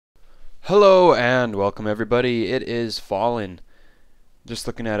Hello and welcome everybody. It is Fallen. Just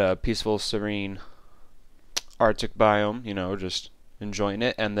looking at a peaceful, serene Arctic biome, just enjoying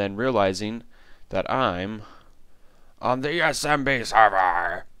it, and then realizing that I'm on the SMB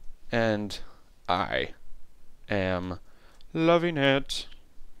server. And I am loving it.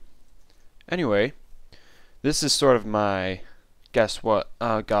 Anyway, this is sort of my guess what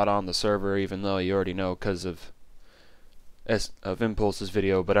got on the server, even though you already know because of Impulse's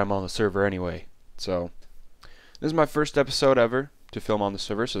video, but I'm on the server anyway. So this is my first episode ever to film on the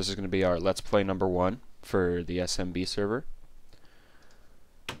server, so this is going to be our Let's Play #1 for the SMB server.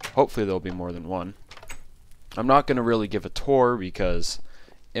 Hopefully there'll be more than one. I'm not going to really give a tour because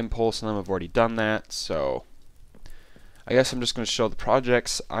Impulse and them have already done that, so I guess I'm just going to show the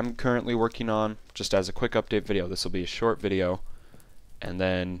projects I'm currently working on, just as a quick update video. This will be a short video, and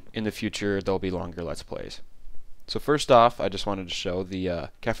then in the future there'll be longer Let's Plays. So first off, I just wanted to show the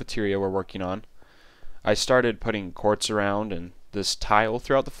cafeteria we're working on. I started putting quartz around and this tile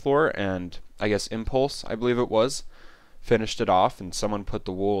throughout the floor, and I guess Impulse, I believe it was, finished it off, and someone put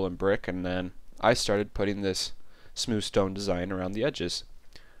the wool and brick, and then I started putting this smooth stone design around the edges.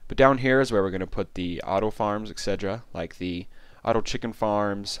 But down here is where we're going to put the auto farms, etc., like the auto chicken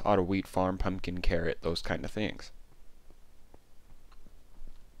farms, auto wheat farm, pumpkin, carrot, those kind of things.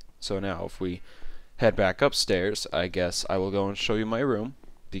 So now if we head back upstairs, I guess I will go and show you my room,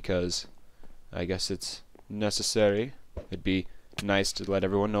 because I guess it's necessary. It'd be nice to let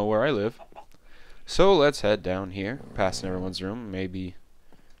everyone know where I live. So let's head down here, passing everyone's room, maybe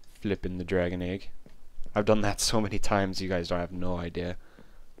flipping the dragon egg. I've done that so many times, you guys don't have no idea.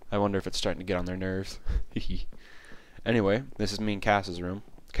 I wonder if it's starting to get on their nerves. Anyway, this is me and Cass's room.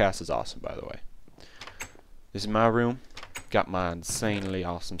 Cass is awesome, by the way. This is my room. Got my insanely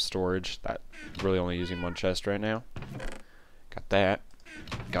awesome storage. That really only using one chest right now. Got that.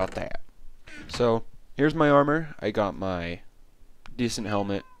 Got that. So here's my armor. I got my decent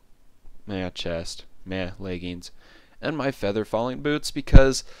helmet, my chest, my leggings, and my feather falling boots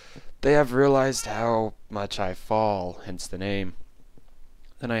because they have realized how much I fall, hence the name.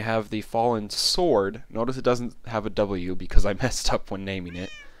 Then I have the fallen sword. Notice it doesn't have a W because I messed up when naming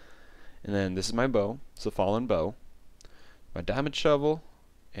it. And then this is my bow. It's a fallen bow. My diamond shovel,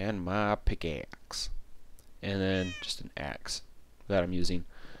 and my pickaxe. And then just an axe that I'm using.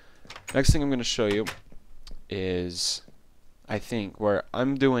 Next thing I'm going to show you is, I think, where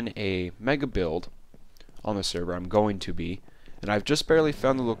I'm doing a mega build on the server. I'm going to be. And I've just barely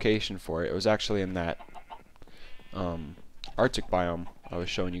found the location for it. It was actually in that Arctic biome I was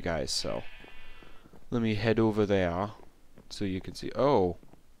showing you guys. So let me head over there so you can see. Oh.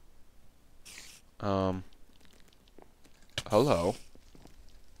 Hello.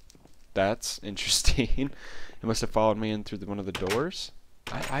 That's interesting. He must have followed me in through one of the doors.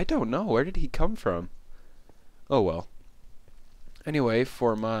 I don't know. Where did he come from? Oh well. Anyway,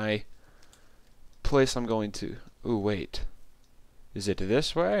 for my place I'm going to... Ooh, wait. Is it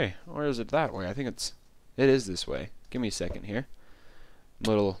this way? Or is it that way? I think it is this way. Give me a second here. I'm a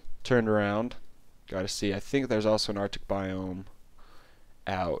little turned around. Gotta see. I think there's also an Arctic biome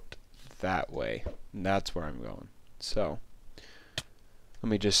out that way. And that's where I'm going. So let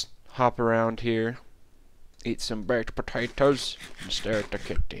me just hop around here, eat some baked potatoes, and stare at the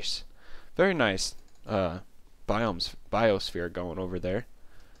kitties. Very nice biosphere going over there.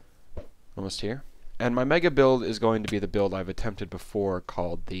 Almost here. And my mega build is going to be the build I've attempted before,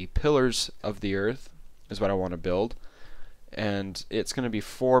 called the Pillars of the Earth, is what I want to build. And it's going to be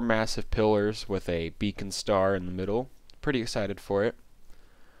 4 massive pillars with a beacon star in the middle. Pretty excited for it.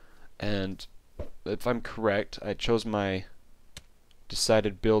 And if I'm correct, I chose my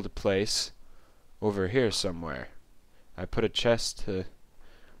decided build place over here somewhere. I put a chest to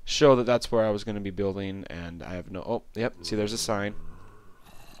show that that's where I was going to be building, and I have no... Oh, yep, see there's a sign.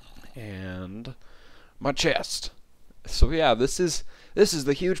 And my chest. So yeah, this is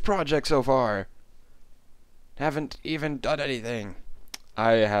the huge project so far. Haven't even done anything.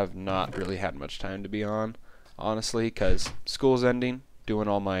 I have not really had much time to be on, honestly, because school's ending, doing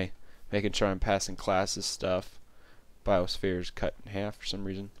all my... making sure I'm passing classes stuff. Biosphere's cut in half for some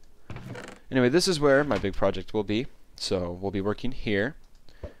reason. Anyway, this is where my big project will be. So we'll be working here.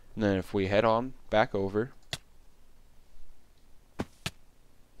 And then if we head on back over,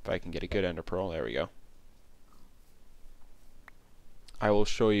 if I can get a good ender pearl, there we go. I will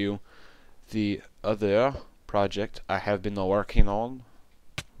show you the other project I have been working on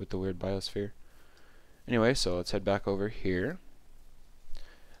with the weird biosphere. Anyway, so let's head back over here.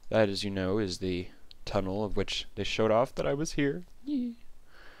 That, as you know, is the tunnel of which they showed off that I was here. Yeah.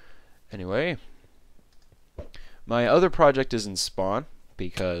 Anyway, my other project is in spawn,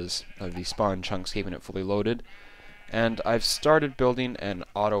 because of the spawn chunks keeping it fully loaded. And I've started building an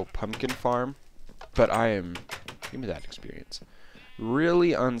auto pumpkin farm, but I am, give me that experience,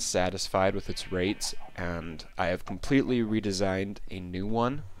 really unsatisfied with its rates, and I have completely redesigned a new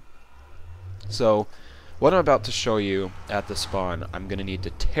one. So what I'm about to show you at the spawn, I'm going to need to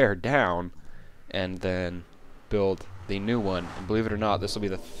tear down and then build the new one. And believe it or not, this will be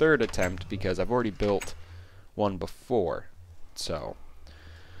the third attempt because I've already built one before. So,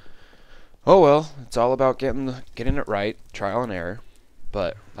 oh well, it's all about getting it right, trial and error.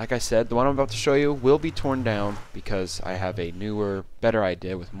 But like I said, the one I'm about to show you will be torn down because I have a newer, better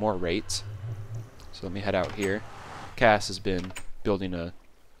idea with more rates. So let me head out here. Cass has been building a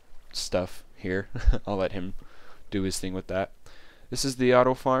stuff here. I'll let him do his thing with that. This is the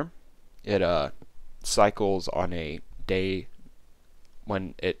auto farm. It cycles on a day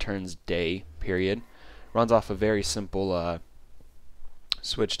when it turns day period. Runs off a very simple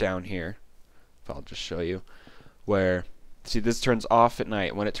switch down here. If I'll just show you where, see, this turns off at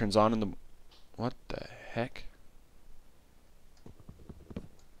night. When it turns on in the, what the heck?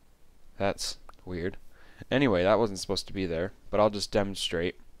 That's weird. Anyway, that wasn't supposed to be there, but I'll just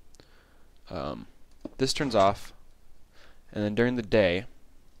demonstrate. This turns off, and then during the day,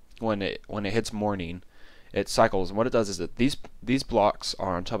 when it hits morning, it cycles. And what it does is that these blocks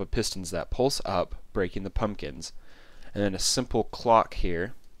are on top of pistons that pulse up, breaking the pumpkins, and then a simple clock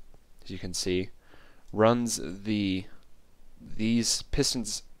here, as you can see, runs these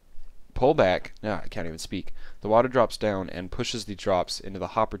pistons pull back. I can't even speak. The water drops down and pushes the drops into the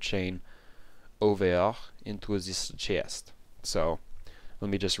hopper chain over into this chest. So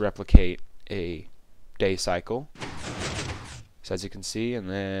let me just replicate a day cycle. So as you can see, and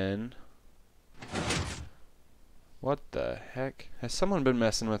then what the heck? Has someone been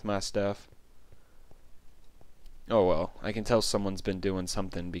messing with my stuff? Oh well, I can tell someone's been doing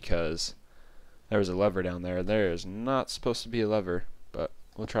something because there was a lever down there. There is not supposed to be a lever, but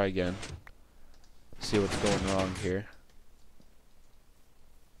we'll try again. See what's going wrong here.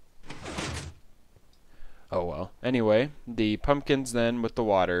 Oh well. Anyway, the pumpkins then with the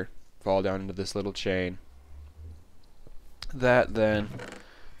water fall down into this little chain. That then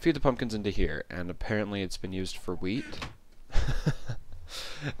feed the pumpkins into here, and apparently it's been used for wheat.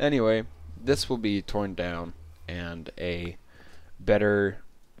 Anyway, this will be torn down and a better,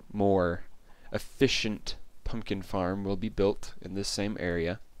 more efficient pumpkin farm will be built in this same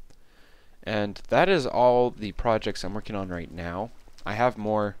area. And that is all the projects I'm working on right now. I have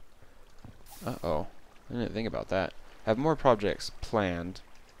more, I didn't think about that. I have more projects planned,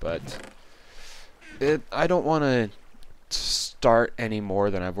 but I don't want to start any more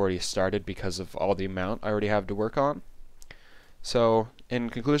than I've already started because of all the amount I already have to work on. So, in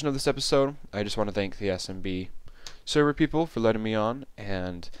conclusion of this episode, I just want to thank the SMB server people for letting me on,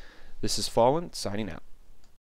 and this is Fallen, signing out.